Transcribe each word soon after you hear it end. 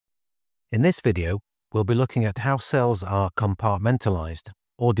In this video, we'll be looking at how cells are compartmentalized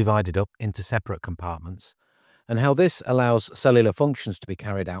or divided up into separate compartments, and how this allows cellular functions to be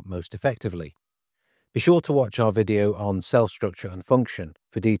carried out most effectively. Be sure to watch our video on cell structure and function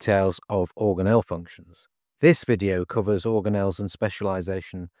for details of organelle functions. This video covers organelles and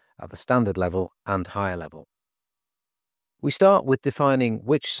specialization at the standard level and higher level. We start with defining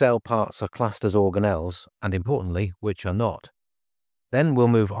which cell parts are classed as organelles and, importantly, which are not. Then we'll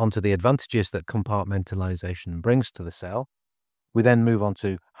move on to the advantages that compartmentalization brings to the cell. We then move on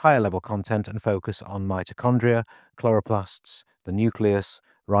to higher level content and focus on mitochondria, chloroplasts, the nucleus,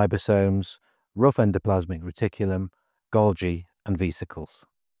 ribosomes, rough endoplasmic reticulum, Golgi, and vesicles.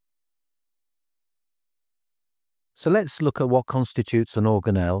 So let's look at what constitutes an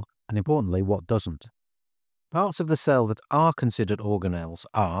organelle and, importantly, what doesn't. Parts of the cell that are considered organelles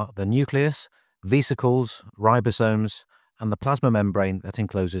are the nucleus, vesicles, ribosomes, and the plasma membrane that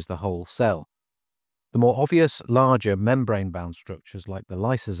encloses the whole cell. The more obvious, larger membrane-bound structures like the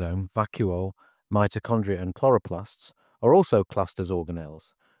lysosome, vacuole, mitochondria, and chloroplasts are also classed as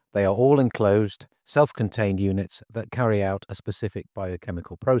organelles. They are all enclosed, self-contained units that carry out a specific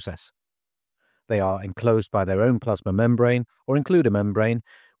biochemical process. They are enclosed by their own plasma membrane or include a membrane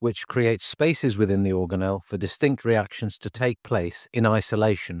which creates spaces within the organelle for distinct reactions to take place in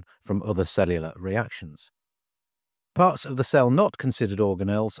isolation from other cellular reactions. Parts of the cell not considered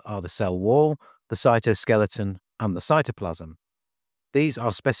organelles are the cell wall, the cytoskeleton, and the cytoplasm. These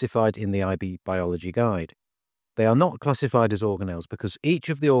are specified in the IB Biology Guide. They are not classified as organelles because each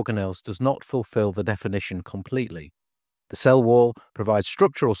of the organelles does not fulfill the definition completely. The cell wall provides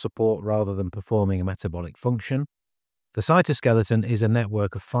structural support rather than performing a metabolic function. The cytoskeleton is a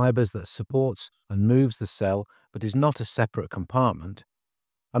network of fibers that supports and moves the cell but is not a separate compartment.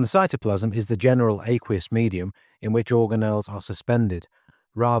 And the cytoplasm is the general aqueous medium in which organelles are suspended,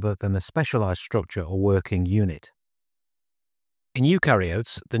 rather than a specialized structure or working unit. In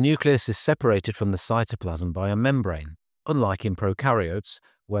eukaryotes, the nucleus is separated from the cytoplasm by a membrane, unlike in prokaryotes,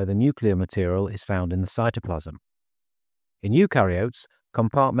 where the nuclear material is found in the cytoplasm. In eukaryotes,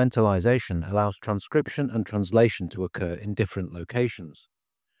 compartmentalization allows transcription and translation to occur in different locations.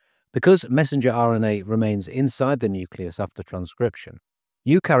 Because messenger RNA remains inside the nucleus after transcription,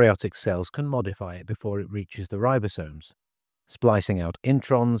 eukaryotic cells can modify it before it reaches the ribosomes, splicing out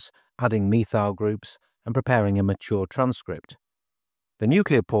introns, adding methyl groups, and preparing a mature transcript. The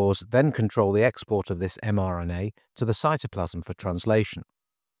nuclear pores then control the export of this mRNA to the cytoplasm for translation.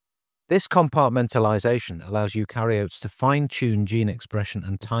 This compartmentalization allows eukaryotes to fine-tune gene expression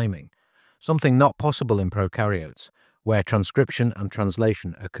and timing, something not possible in prokaryotes, where transcription and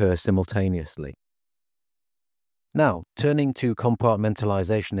translation occur simultaneously. Now, turning to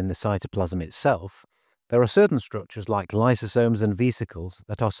compartmentalization in the cytoplasm itself, there are certain structures like lysosomes and vesicles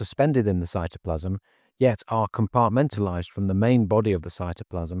that are suspended in the cytoplasm, yet are compartmentalized from the main body of the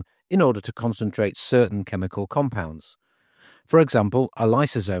cytoplasm in order to concentrate certain chemical compounds. For example, a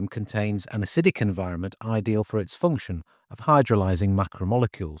lysosome contains an acidic environment ideal for its function of hydrolyzing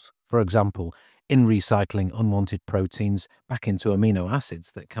macromolecules, for example, in recycling unwanted proteins back into amino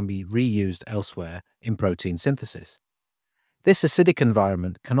acids that can be reused elsewhere in protein synthesis. This acidic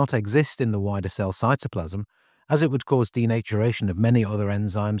environment cannot exist in the wider cell cytoplasm, as it would cause denaturation of many other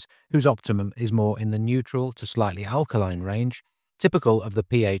enzymes whose optimum is more in the neutral to slightly alkaline range, typical of the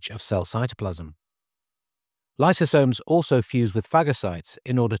pH of cell cytoplasm. Lysosomes also fuse with phagocytes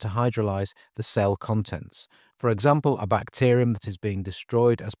in order to hydrolyze the cell contents, for example, a bacterium that is being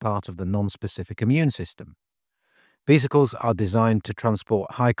destroyed as part of the non-specific immune system. Vesicles are designed to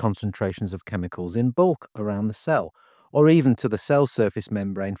transport high concentrations of chemicals in bulk around the cell, or even to the cell surface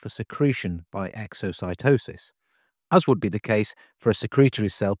membrane for secretion by exocytosis, as would be the case for a secretory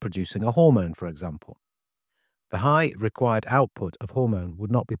cell producing a hormone, for example. The high required output of hormone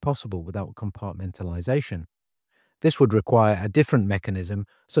would not be possible without compartmentalization. This would require a different mechanism,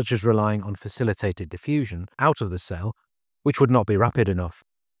 such as relying on facilitated diffusion out of the cell, which would not be rapid enough.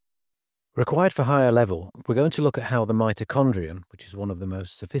 Required for higher level, we're going to look at how the mitochondrion, which is one of the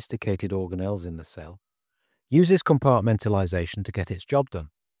most sophisticated organelles in the cell, uses compartmentalization to get its job done.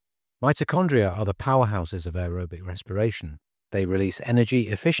 Mitochondria are the powerhouses of aerobic respiration. They release energy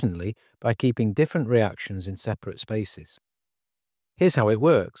efficiently by keeping different reactions in separate spaces. Here's how it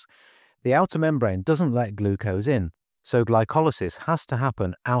works. The outer membrane doesn't let glucose in, so glycolysis has to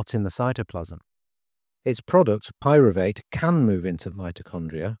happen out in the cytoplasm. Its product, pyruvate, can move into the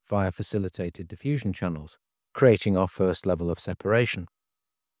mitochondria via facilitated diffusion channels, creating our first level of separation.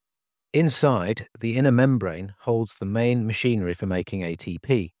 Inside, the inner membrane holds the main machinery for making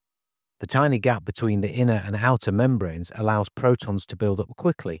ATP. The tiny gap between the inner and outer membranes allows protons to build up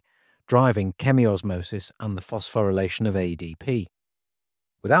quickly, driving chemiosmosis and the phosphorylation of ADP.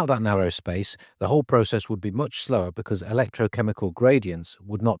 Without that narrow space, the whole process would be much slower because electrochemical gradients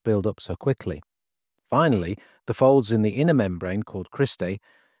would not build up so quickly. Finally, the folds in the inner membrane, called cristae,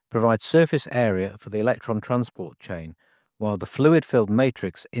 provide surface area for the electron transport chain, while the fluid-filled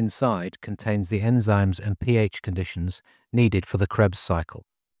matrix inside contains the enzymes and pH conditions needed for the Krebs cycle.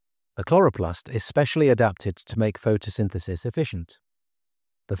 The chloroplast is specially adapted to make photosynthesis efficient.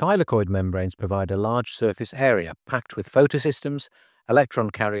 The thylakoid membranes provide a large surface area packed with photosystems, electron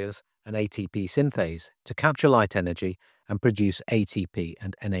carriers, and ATP synthase to capture light energy and produce ATP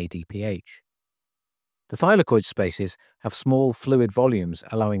and NADPH. The thylakoid spaces have small fluid volumes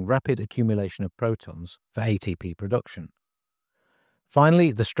allowing rapid accumulation of protons for ATP production.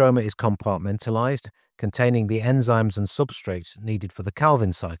 Finally, the stroma is compartmentalized, containing the enzymes and substrates needed for the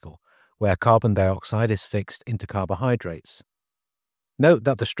Calvin cycle, where carbon dioxide is fixed into carbohydrates. Note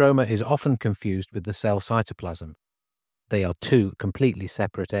that the stroma is often confused with the cell cytoplasm. They are two completely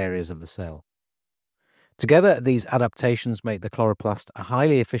separate areas of the cell. Together, these adaptations make the chloroplast a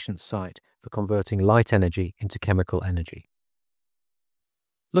highly efficient site for converting light energy into chemical energy.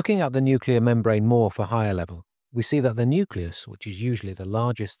 Looking at the nuclear membrane more for higher level, we see that the nucleus, which is usually the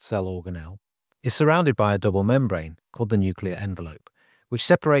largest cell organelle, is surrounded by a double membrane called the nuclear envelope, which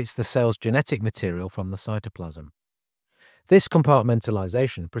separates the cell's genetic material from the cytoplasm. This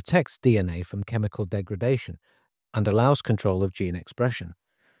compartmentalization protects DNA from chemical degradation and allows control of gene expression.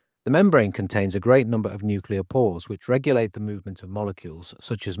 The membrane contains a great number of nuclear pores which regulate the movement of molecules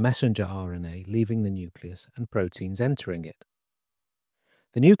such as messenger RNA leaving the nucleus and proteins entering it.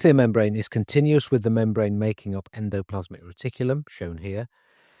 The nuclear membrane is continuous with the membrane making up endoplasmic reticulum, shown here,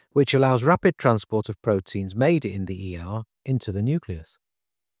 which allows rapid transport of proteins made in the ER into the nucleus.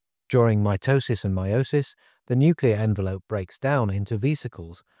 During mitosis and meiosis, the nuclear envelope breaks down into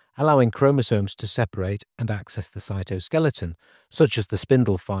vesicles, allowing chromosomes to separate and access the cytoskeleton, such as the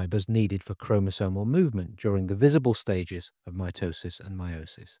spindle fibers needed for chromosomal movement during the visible stages of mitosis and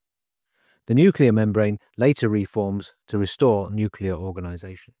meiosis. The nuclear membrane later reforms to restore nuclear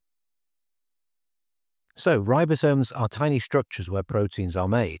organization. So, ribosomes are tiny structures where proteins are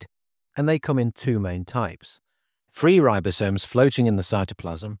made, and they come in two main types: free ribosomes floating in the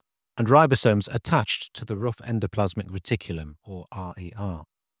cytoplasm, and ribosomes attached to the rough endoplasmic reticulum, or RER.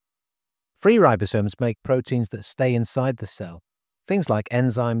 Free ribosomes make proteins that stay inside the cell, things like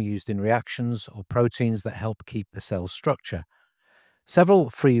enzymes used in reactions or proteins that help keep the cell's structure. Several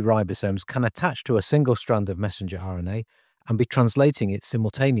free ribosomes can attach to a single strand of messenger RNA and be translating it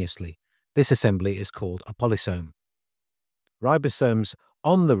simultaneously. This assembly is called a polysome. Ribosomes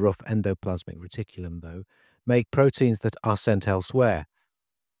on the rough endoplasmic reticulum, though, make proteins that are sent elsewhere.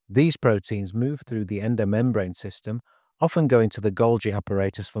 These proteins move through the endomembrane system, often going to the Golgi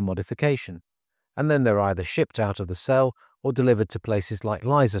apparatus for modification, and then they're either shipped out of the cell or delivered to places like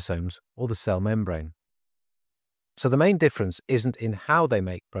lysosomes or the cell membrane. So the main difference isn't in how they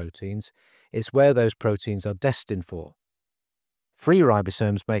make proteins, it's where those proteins are destined for. Free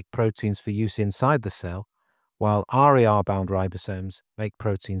ribosomes make proteins for use inside the cell, while RER-bound ribosomes make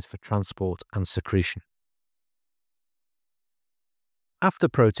proteins for transport and secretion. After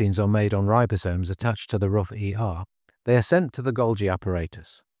proteins are made on ribosomes attached to the rough ER, they are sent to the Golgi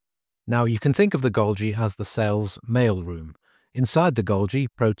apparatus. Now you can think of the Golgi as the cell's mailroom. Inside the Golgi,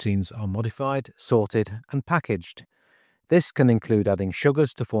 proteins are modified, sorted, and packaged. This can include adding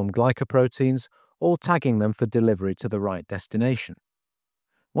sugars to form glycoproteins or tagging them for delivery to the right destination.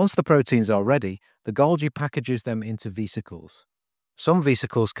 Once the proteins are ready, the Golgi packages them into vesicles. Some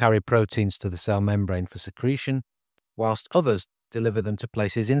vesicles carry proteins to the cell membrane for secretion, whilst others deliver them to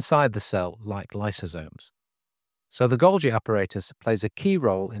places inside the cell like lysosomes. So the Golgi apparatus plays a key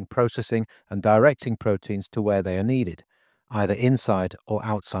role in processing and directing proteins to where they are needed, either inside or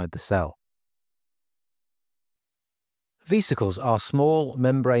outside the cell. Vesicles are small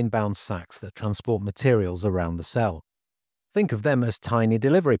membrane-bound sacs that transport materials around the cell. Think of them as tiny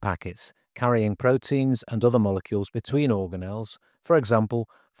delivery packets, carrying proteins and other molecules between organelles, for example,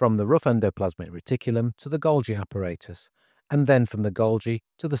 from the rough endoplasmic reticulum to the Golgi apparatus, and then from the Golgi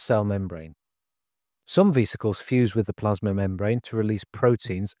to the cell membrane. Some vesicles fuse with the plasma membrane to release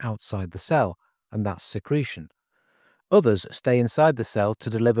proteins outside the cell, and that's secretion. Others stay inside the cell to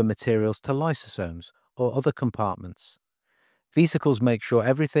deliver materials to lysosomes or other compartments. Vesicles make sure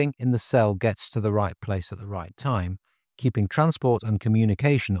everything in the cell gets to the right place at the right time, keeping transport and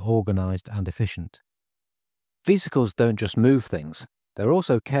communication organized and efficient. Vesicles don't just move things, they're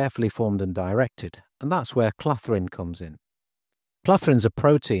also carefully formed and directed, and that's where clathrin comes in. Clathrin's a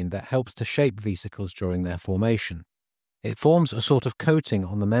protein that helps to shape vesicles during their formation. It forms a sort of coating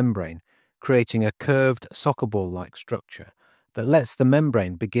on the membrane, creating a curved soccer ball-like structure that lets the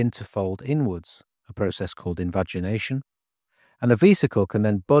membrane begin to fold inwards, a process called invagination, and a vesicle can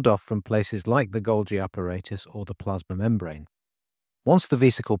then bud off from places like the Golgi apparatus or the plasma membrane. Once the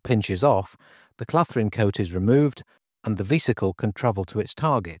vesicle pinches off, the clathrin coat is removed and the vesicle can travel to its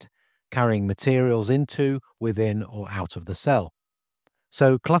target, carrying materials into, within or out of the cell.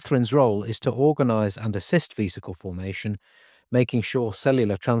 So clathrin's role is to organise and assist vesicle formation, making sure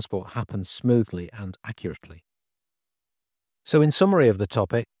cellular transport happens smoothly and accurately. So in summary of the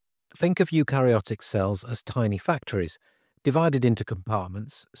topic, think of eukaryotic cells as tiny factories, divided into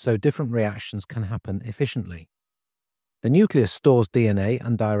compartments so different reactions can happen efficiently. The nucleus stores DNA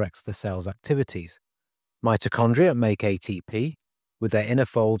and directs the cell's activities. Mitochondria make ATP, with their inner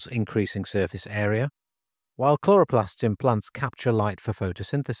folds increasing surface area, while chloroplasts in plants capture light for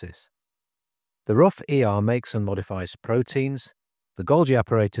photosynthesis. The rough ER makes and modifies proteins, the Golgi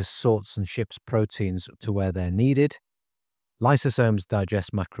apparatus sorts and ships proteins to where they're needed, lysosomes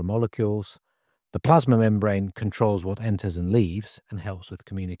digest macromolecules, the plasma membrane controls what enters and leaves and helps with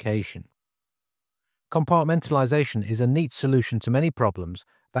communication. Compartmentalisation is a neat solution to many problems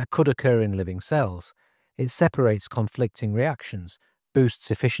that could occur in living cells. It separates conflicting reactions,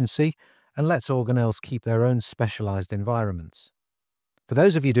 boosts efficiency, and lets organelles keep their own specialised environments. For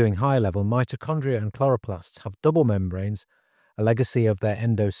those of you doing higher level, mitochondria and chloroplasts have double membranes, a legacy of their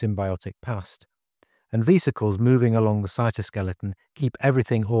endosymbiotic past, and vesicles moving along the cytoskeleton keep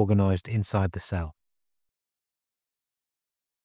everything organised inside the cell.